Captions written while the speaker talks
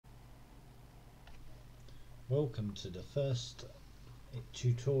Welcome to the first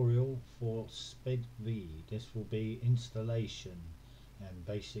tutorial for SPEDV. This will be installation and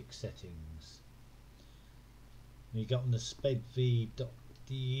basic settings. When you get on the SPEDV.de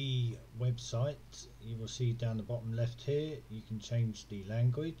website, you will see down the bottom left here you can change the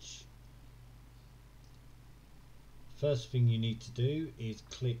language. First thing you need to do is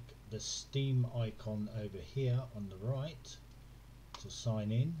click the Steam icon over here on the right to sign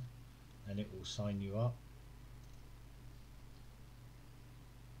in, and it will sign you up.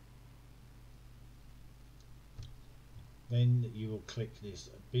 Then you will click this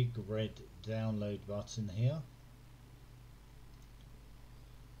big red download button here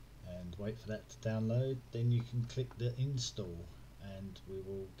and wait for that to download. Then you can click the install and we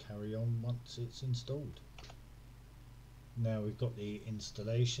will carry on once it's installed. Now we've got the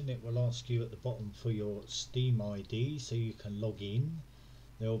installation. It will ask you at the bottom for your Steam ID so you can log in.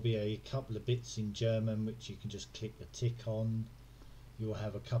 There will be a couple of bits in German which you can just click the tick on. You will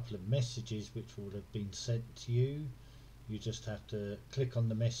have a couple of messages which will have been sent to you. You just have to click on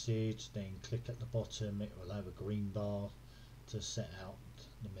the message, then click at the bottom. It will have a green bar to set out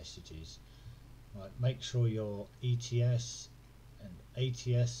the messages. Right, make sure your ETS and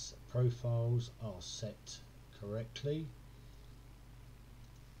ATS profiles are set correctly.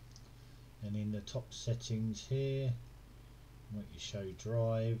 And in the top settings here, what you show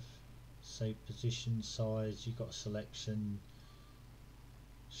drive, save position size, you've got a selection,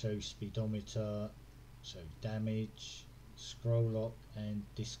 show speedometer, show damage, scroll lock and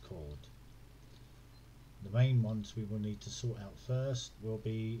Discord. The main ones we will need to sort out first will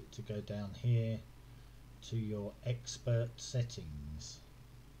be to go down here to your expert settings.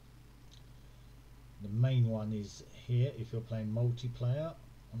 The main one is here. If you're playing multiplayer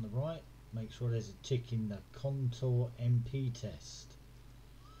on the right, make sure there's a tick in the contour MP test.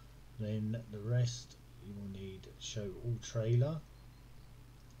 Then the rest you will need show all trailer,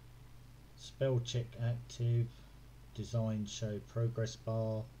 spell check active, design show progress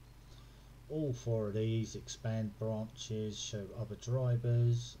bar. All four of these expand branches, show other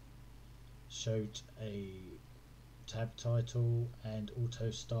drivers, show a tab title and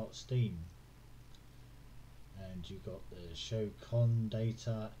auto start Steam. And you've got the show con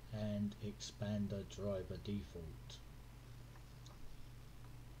data and expander driver default.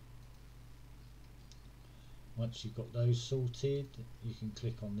 Once you've got those sorted, you can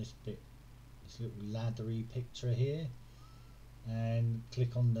click on this bit, this little laddery picture here, and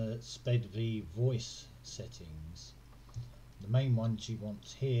click on the SPEDV voice settings. The main ones you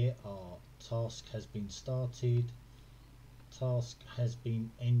want here are task has been started, task has been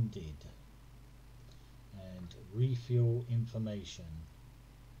ended, and refuel information.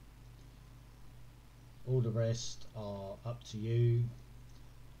 All the rest are up to you.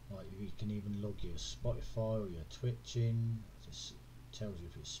 Like you can even log your Spotify or your Twitch in. Just tells you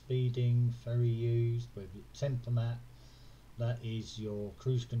if it's speeding, ferry used, whether it's tempomat. That is your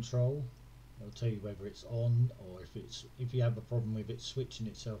cruise control. It'll tell you whether it's on, or if you have a problem with it switching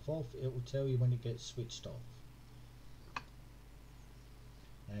itself off, it will tell you when it gets switched off.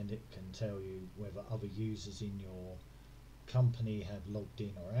 And it can tell you whether other users in your company have logged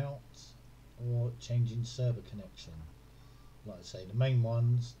in or out, or changing server connection. Like I say, the main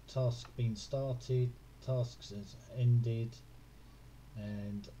ones: task being started, tasks has ended,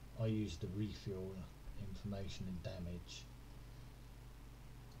 and I use the refuel information and damage.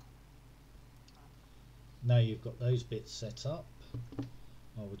 Now you've got those bits set up,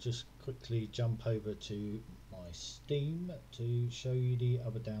 I will just quickly jump over to my Steam to show you the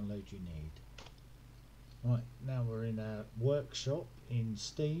other download you need. Right, now we're in our workshop in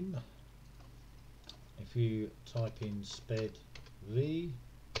Steam. If you type in SPEDV,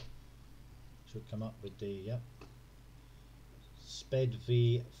 should come up with the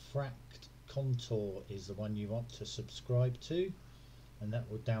SPEDV Fract Contour is the one you want to subscribe to, and that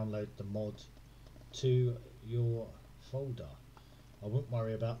will download the mod to your folder. I wouldn't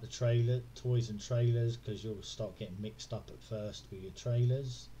worry about the trailer, toys and trailers, because you'll start getting mixed up at first with your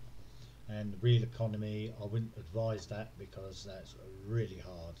trailers. And real economy, I wouldn't advise that because that's really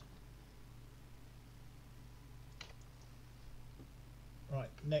hard.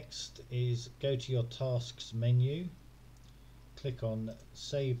 Right, next is go to your tasks menu, click on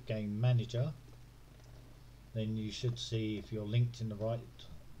Save Game Manager. Then you should see, if you're linked in the right,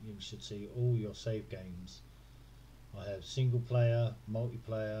 you should see all your save games. I have single player,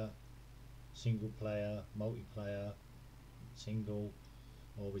 multiplayer, single player, multiplayer, single,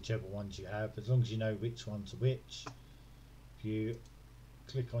 or whichever ones you have, as long as you know which ones are which. If you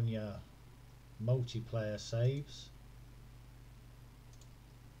click on your multiplayer saves,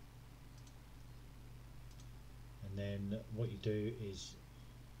 then what you do is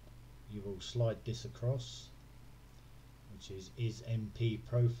you will slide this across, which is MP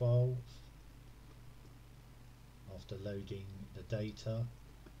profile, after loading the data.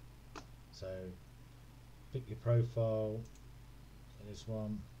 So pick your profile, this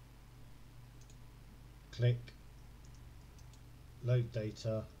one, click load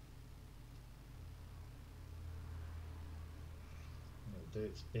data. It'll do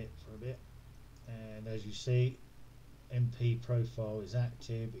its bit for a bit, and as you see, MP profile is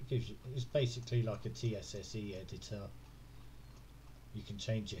active. It gives you, it's basically like a TSSE editor. You can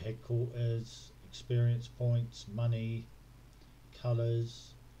change your headquarters, experience points, money,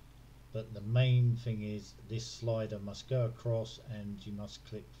 colors, but the main thing is this slider must go across and you must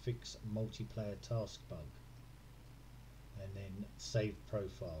click fix multiplayer task bug and then save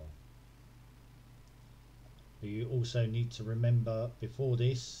profile. But you also need to remember, before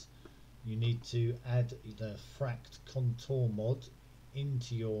this you need to add the fract contour mod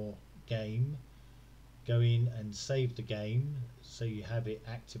into your game. Go in and save the game so you have it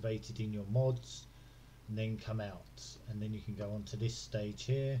activated in your mods, and then come out, and then you can go on to this stage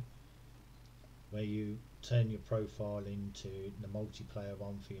here where you turn your profile into the multiplayer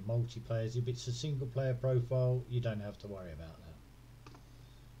one for your multiplayers. If it's a single player profile, you don't have to worry about that.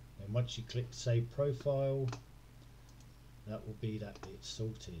 And once you click save profile, that will be that bit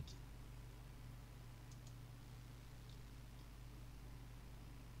sorted.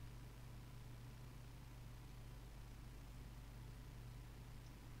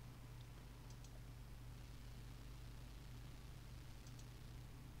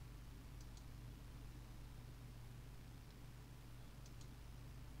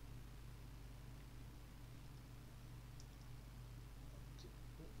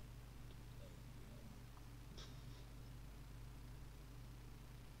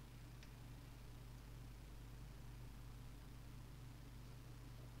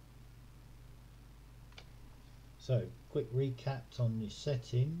 So, quick recap on your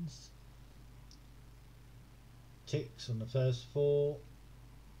settings. Ticks on the first 4,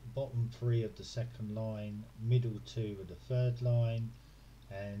 bottom 3 of the second line, middle 2 of the third line,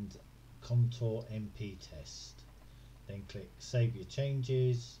 and contour MP test. Then click save your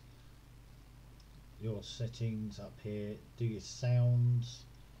changes, your settings up here, do your sounds.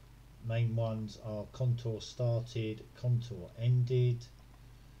 Main ones are contour started, contour ended,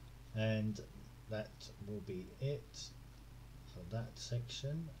 and that will be it for that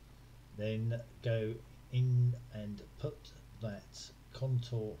section. Then go in and put that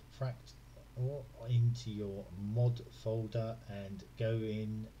contour fract into your mod folder and go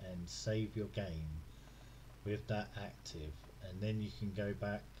in and save your game with that active, and then you can go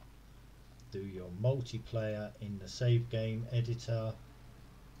back, do your multiplayer in the save game editor,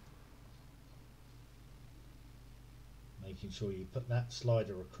 making sure you put that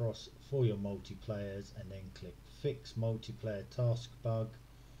slider across for your multiplayers, and then click fix multiplayer task bug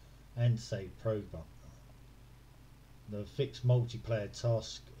and save program. The fixed multiplayer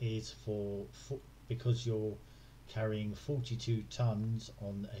task is for because you're carrying 42 tons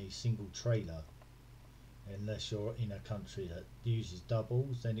on a single trailer. Unless you're in a country that uses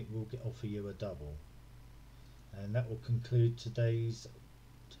doubles, then it will offer you a double. And that will conclude today's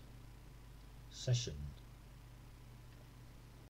session.